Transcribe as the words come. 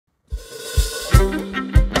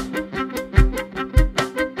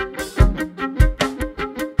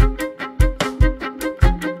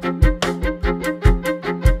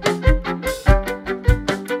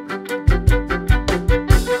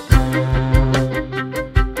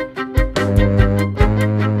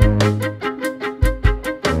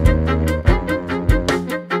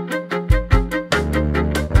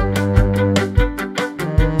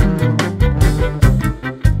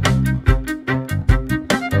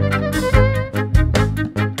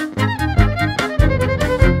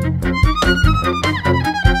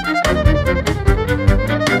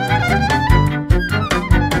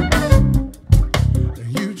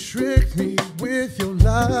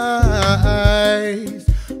lies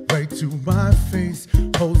right to my face,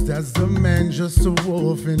 posed as a man, just a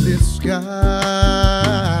wolf in disguise.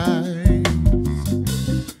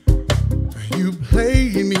 You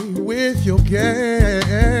played me with your game,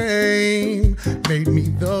 made me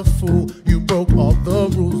the fool. You broke all the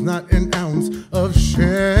rules, not an ounce of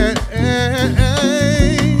shame.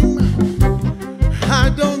 I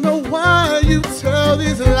don't know why you tell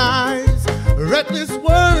these lies, reckless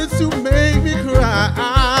words to make me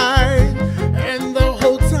cry, and the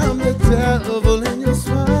whole time the devil in your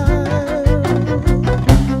smile.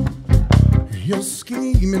 Your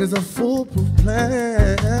scheming is a foolproof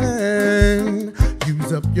plan.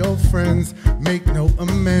 Use up your friends, make no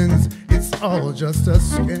amends. It's all just a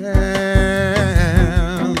scam.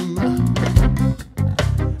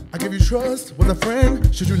 I give you trust with a friend,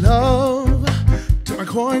 should you love? Took my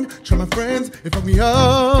coin, try my friends, it fucked me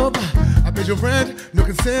up. I paid your rent, no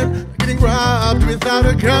consent, getting robbed without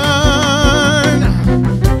a gun.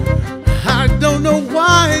 I don't know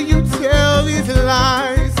why you tell these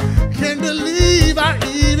lies. Can't believe I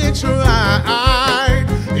even tried.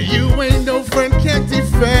 You ain't no friend, can't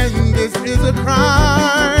defend, this is a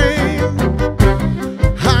crime.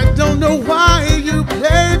 I don't know why you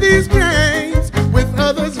play these games with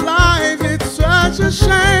others' lives, it's such a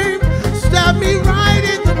shame. Stab me right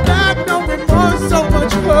in the back, no remorse, so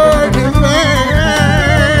much hurt and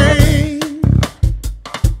pain.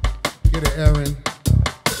 Get it, Aaron.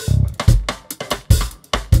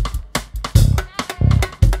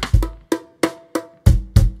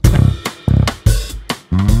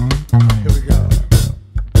 Here we go.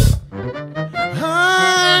 I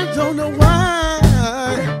don't know why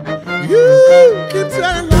you keep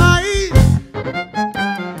telling lies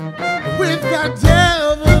with that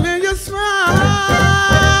devil in your smile.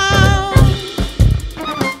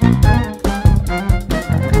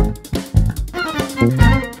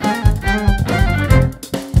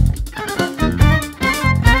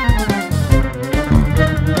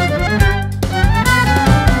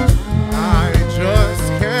 I just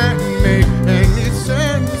can't make any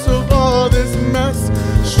sense of all this mess.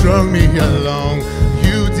 Strung me along,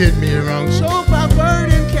 you did me wrong. Choked my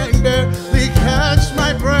burden, can't barely catch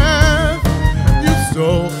my breath. You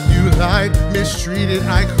stole, you lied, mistreated,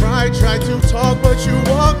 I cried, tried to talk, but you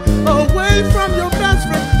walked away from your best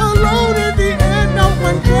friend. Alone in the end, no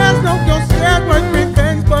one cares,